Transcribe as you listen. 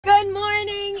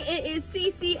is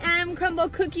CCM Crumble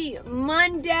Cookie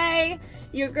Monday.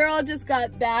 Your girl just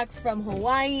got back from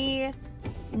Hawaii.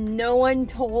 No one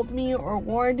told me or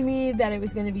warned me that it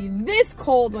was going to be this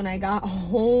cold when I got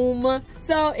home.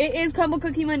 So it is Crumble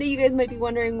Cookie Monday. You guys might be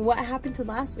wondering what happened to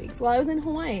last week's. Well, I was in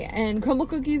Hawaii and Crumble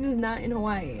Cookies is not in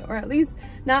Hawaii, or at least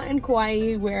not in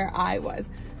Kauai where I was.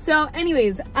 So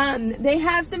anyways, they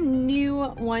have some new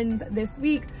ones this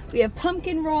week. We have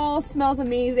pumpkin roll, smells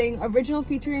amazing, original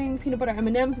featuring peanut butter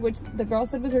M&Ms, which the girl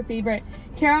said was her favorite,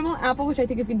 caramel apple, which I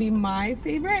think is gonna be my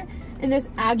favorite, and this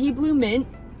Aggie blue mint.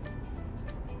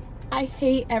 I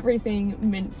hate everything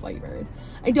mint flavored.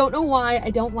 I don't know why, I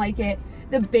don't like it.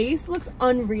 The base looks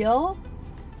unreal.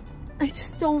 I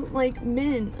just don't like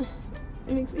mint.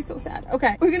 It makes me so sad.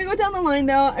 Okay, we're gonna go down the line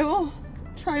though. I will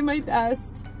try my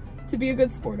best to be a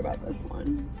good sport about this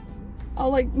one.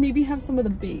 I'll like maybe have some of the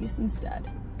base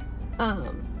instead.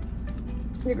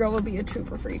 Your girl will be a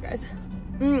trooper for you guys.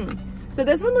 So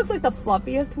this one looks like the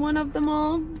fluffiest one of them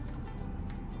all.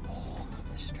 Oh,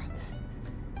 let's just drop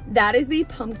that. That is the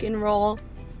pumpkin roll.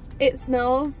 It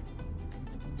smells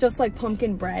just like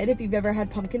pumpkin bread, if you've ever had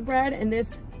pumpkin bread, and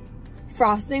this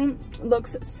frosting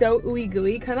looks so ooey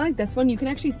gooey, kind of like this one. You can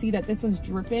actually see that this one's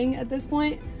dripping at this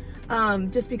point,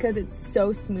 just because it's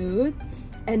so smooth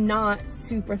and not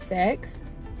super thick.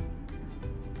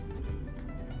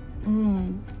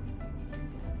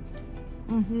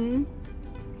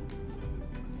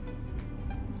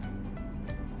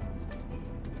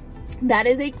 That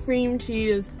is a cream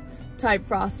cheese type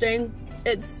frosting.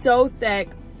 It's so thick.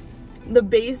 The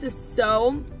base is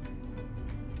so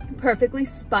perfectly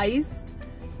spiced.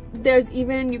 There's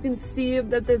even, you can see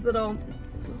that there's little,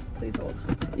 please hold.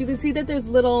 You can see that there's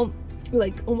little,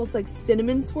 like almost like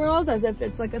cinnamon swirls, as if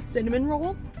it's like a cinnamon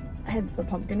roll, hence the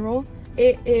pumpkin roll.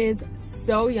 It is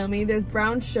so yummy. There's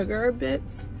brown sugar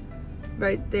bits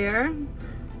right there.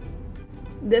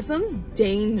 This one's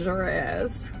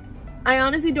dangerous. I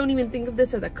honestly don't even think of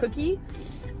this as a cookie.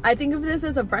 I think of this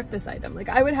as a breakfast item. Like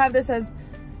I would have this as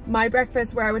my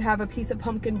breakfast, where I would have a piece of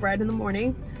pumpkin bread in the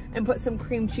morning and put some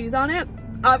cream cheese on it.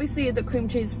 Obviously it's a cream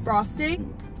cheese frosting,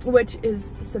 which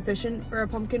is sufficient for a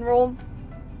pumpkin roll.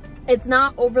 It's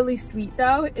not overly sweet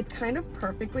though. It's kind of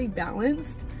perfectly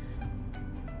balanced.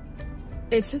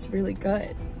 It's just really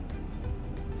good.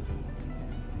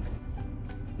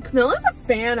 Camilla's a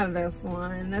fan of this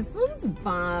one. This one's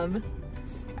bomb.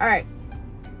 All right,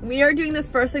 we are doing this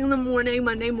first thing in the morning,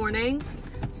 Monday morning.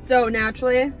 So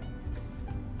naturally,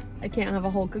 I can't have a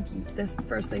whole cookie this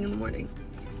first thing in the morning.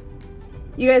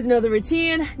 You guys know the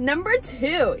routine. Number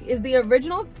 2 is the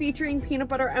original featuring peanut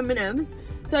butter M&Ms.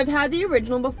 So I've had the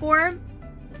original before.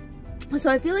 So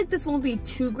I feel like this won't be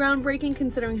too groundbreaking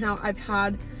considering how I've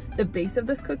had the base of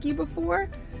this cookie before.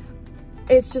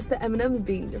 It's just the M&Ms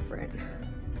being different.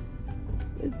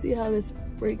 Let's see how this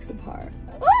breaks apart.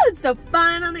 Oh, it's so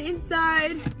fun on the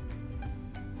inside.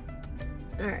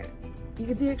 All right, you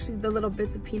can see actually the little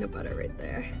bits of peanut butter right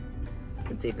there.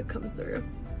 Let's see if it comes through.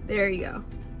 There you go.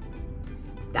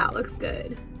 That looks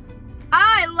good.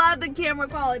 I love the camera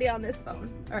quality on this phone.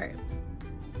 All right,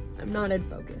 I'm not in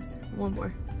focus. One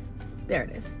more. There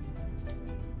it is.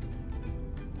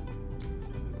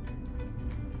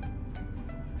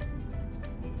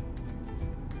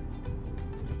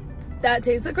 That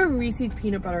tastes like a Reese's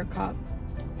peanut butter cup.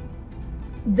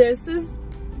 This is,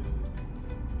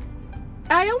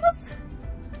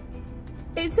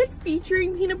 it said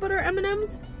featuring peanut butter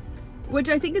M&Ms, which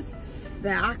I think is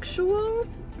factual,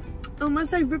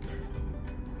 unless I ripped,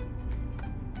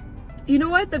 you know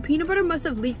what? The peanut butter must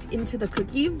have leaked into the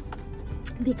cookie,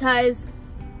 because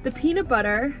the peanut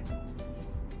butter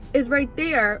is right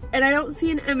there and I don't see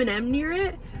an M&M near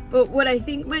it. But what I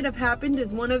think might have happened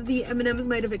is one of the M&Ms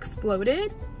might have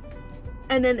exploded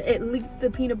and then it leaked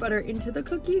the peanut butter into the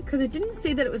cookie, because it didn't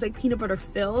say that it was like peanut butter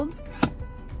filled.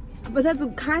 But that's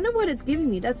kind of what it's giving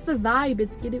me. That's the vibe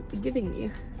it's giving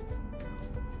me.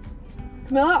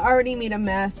 Camilla already made a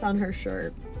mess on her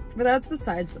shirt, but that's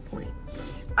besides the point.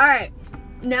 All right,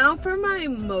 now for my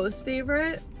most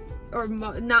favorite, or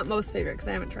not most favorite because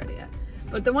I haven't tried it yet.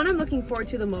 But the one I'm looking forward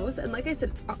to the most, and like I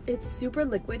said, it's super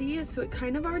liquidy, so it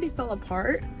kind of already fell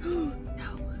apart. No.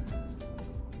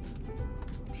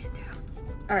 Man down.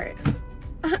 All right.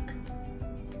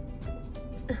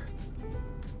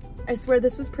 I swear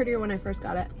this was prettier when I first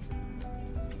got it.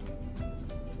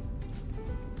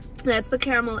 That's the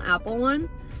caramel apple one.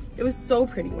 It was so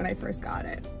pretty when I first got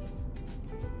it.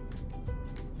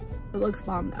 It looks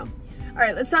bomb though. All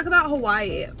right, let's talk about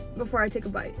Hawaii before I take a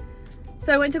bite.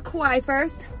 So I went to Kauai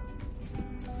first,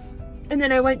 and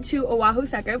then I went to Oahu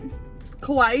second.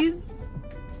 Kauai's,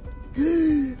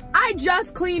 I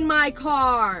just cleaned my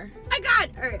car. my God.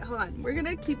 All right, hold on. We're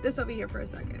gonna keep this over here for a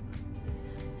second.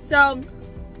 So,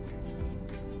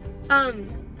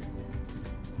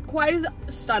 Kauai is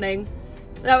stunning.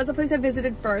 That was the place I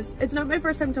visited first. It's not my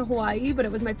first time to Hawaii, but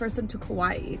it was my first time to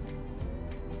Kauai.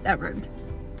 That rhymed.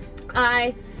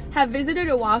 I have visited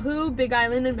Oahu, Big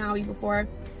Island, and Maui before.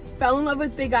 Fell in love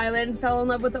with Big Island, fell in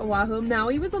love with Oahu.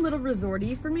 Maui was a little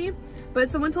resorty for me, but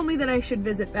someone told me that I should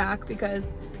visit back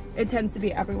because it tends to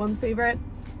be everyone's favorite.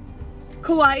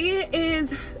 Kauai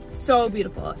is so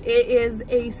beautiful. It is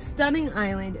a stunning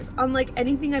island. It's unlike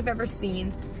anything I've ever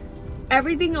seen.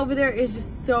 Everything over there is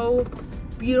just so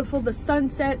beautiful. The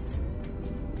sunsets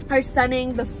are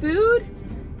stunning. The food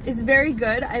is very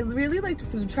good. I really liked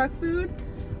food truck food.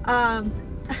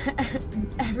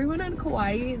 Everyone on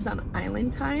Kauai is on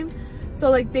island time, so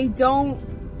like they don't,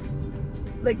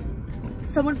 like,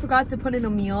 someone forgot to put in a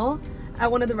meal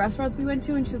at one of the restaurants we went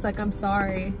to, and she's like, I'm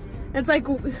sorry. And it's like,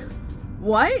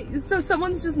 what? So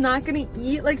someone's just not gonna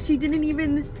eat? Like, she didn't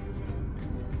even,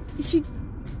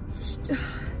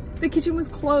 the kitchen was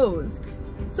closed.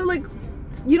 So like,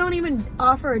 you don't even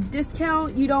offer a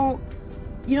discount. You don't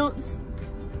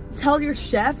tell your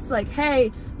chefs like,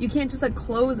 hey, you can't just like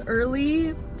close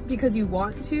early because you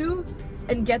want to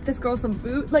and get this girl some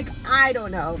food. Like, I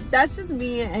don't know. That's just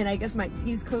me and I guess my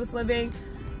East Coast living.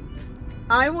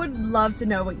 I would love to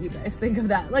know what you guys think of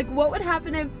that. Like, what would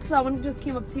happen if someone just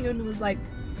came up to you and was like,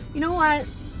 you know what?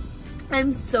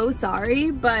 I'm so sorry,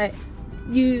 but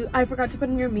I forgot to put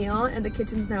in your meal and the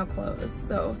kitchen's now closed,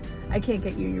 so I can't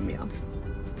get you your meal.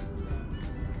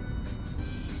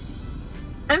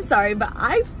 I'm sorry, but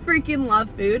I freaking love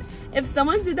food. If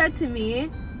someone did that to me,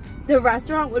 the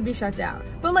restaurant would be shut down.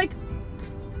 But like,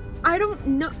 I don't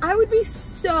know, I would be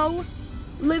so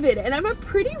livid. And I'm a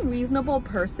pretty reasonable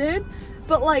person,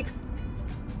 but like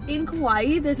in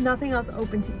Kauai, there's nothing else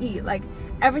open to eat. Like,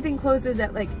 everything closes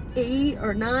at like 8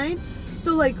 or 9.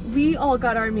 So like, we all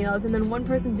got our meals and then one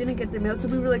person didn't get the meal. So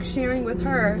we were like sharing with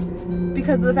her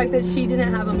because of the fact that she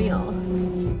didn't have a meal.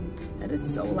 That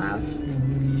is so loud.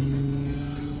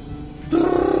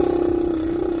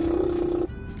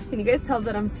 Can you guys tell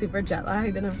that I'm super jet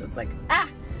lagged and I'm just like, ah!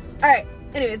 All right,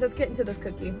 anyways, let's get into this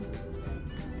cookie.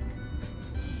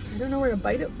 I don't know where to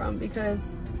bite it from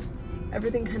because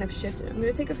everything kind of shifted. I'm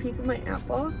gonna take a piece of my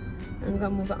apple and I'm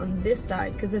gonna move it on this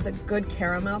side because there's a good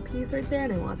caramel piece right there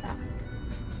and I want that.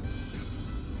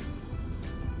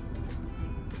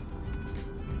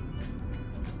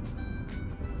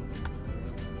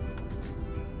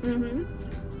 Mm-hmm.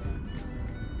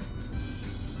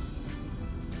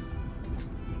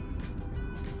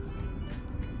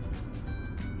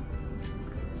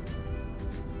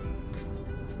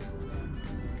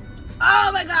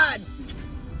 Oh my God.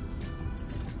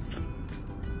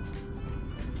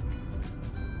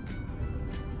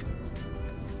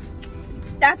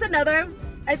 That's another,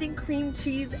 I think, cream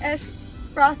cheese-ish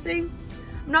frosting.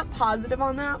 I'm not positive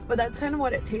on that, but that's kind of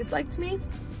what it tastes like to me.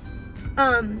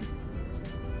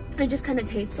 It just kind of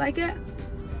tastes like it.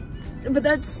 But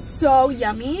that's so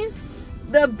yummy.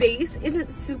 The base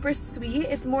isn't super sweet.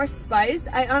 It's more spiced.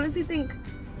 I honestly think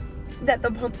that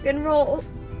the pumpkin roll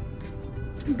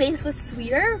base was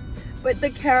sweeter, but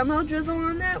the caramel drizzle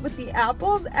on that with the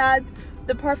apples adds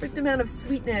the perfect amount of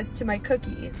sweetness to my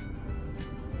cookie.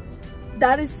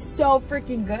 That is so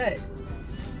freaking good.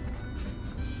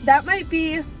 That might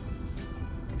be,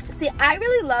 see, I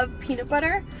really love peanut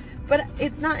butter, but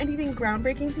it's not anything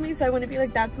groundbreaking to me, so I wouldn't be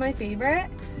like, that's my favorite.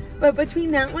 But between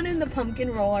that one and the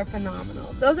pumpkin roll are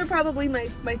phenomenal. Those are probably my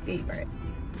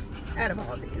favorites out of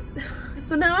all of these.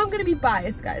 So now I'm gonna be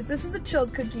biased, guys. This is a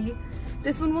chilled cookie.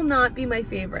 This one will not be my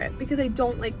favorite because I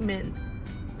don't like mint.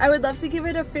 I would love to give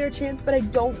it a fair chance, but I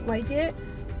don't like it.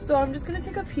 So I'm just gonna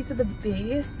take a piece of the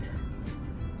base.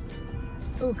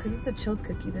 Oh, because it's a chilled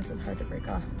cookie, this is hard to break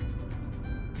off.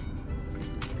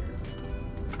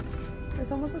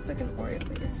 This almost looks like an Oreo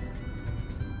base.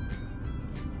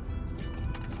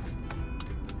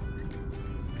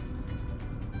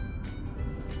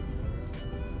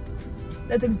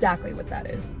 That's exactly what that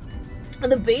is.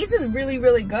 And the base is really,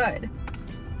 really good.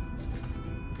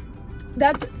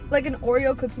 That's like an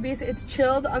Oreo cookie base. It's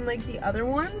chilled unlike the other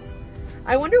ones.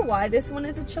 I wonder why this one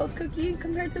is a chilled cookie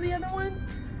compared to the other ones.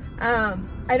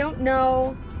 I don't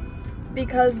know,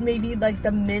 because maybe like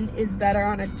the mint is better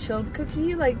on a chilled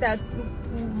cookie. Like that's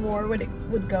more what it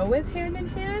would go with hand in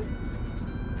hand.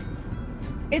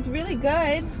 It's really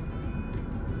good.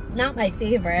 Not my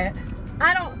favorite.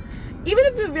 Even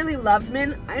if you really loved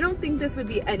mint, I don't think this would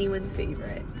be anyone's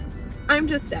favorite. I'm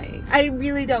just saying. I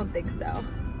really don't think so.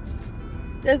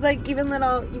 There's like even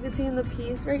little, you can see in the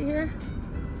piece right here,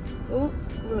 Oh,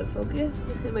 will it focus?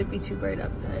 It might be too bright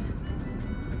outside.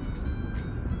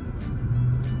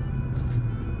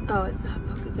 Oh, it's not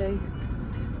focusing.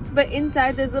 But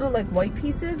inside there's little like white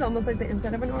pieces, almost like the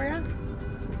inside of an Oreo.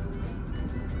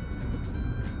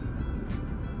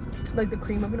 Like the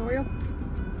cream of an Oreo.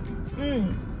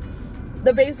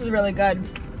 The base is really good.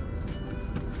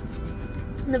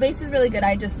 The base is really good.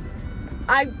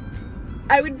 I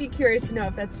would be curious to know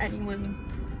if that's anyone's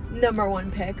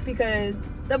 #1 pick,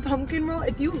 because the pumpkin roll,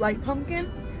 if you like pumpkin,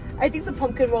 I think the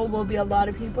pumpkin roll will be a lot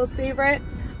of people's favorite.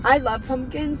 I love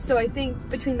pumpkin, so I think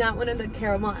between that one and the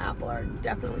caramel apple are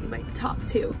definitely my top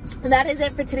 2. And that is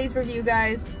it for today's review,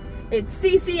 guys. It's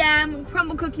CCM,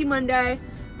 Crumble Cookie Monday.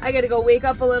 I gotta go wake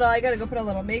up a little. I gotta go put a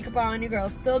little makeup on. Your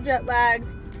girl's still jet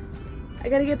lagged. I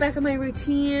gotta get back on my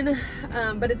routine,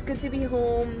 but it's good to be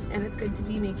home and it's good to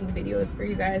be making videos for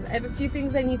you guys. I have a few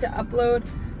things I need to upload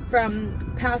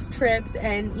from past trips,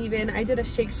 and even I did a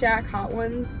Shake Shack Hot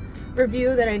Ones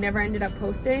review that I never ended up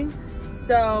posting.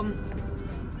 So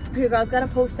your girl's gotta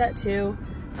post that too.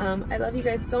 I love you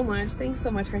guys so much. Thanks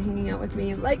so much for hanging out with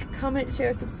me. Like, comment,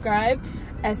 share, subscribe.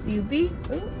 SUBSCRIBE,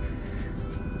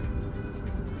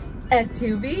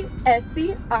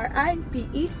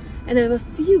 and I will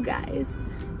see you guys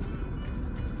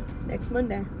next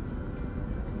Monday.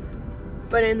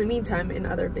 But in the meantime, in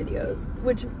other videos,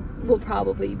 which will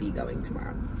probably be going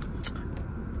tomorrow.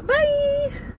 Bye!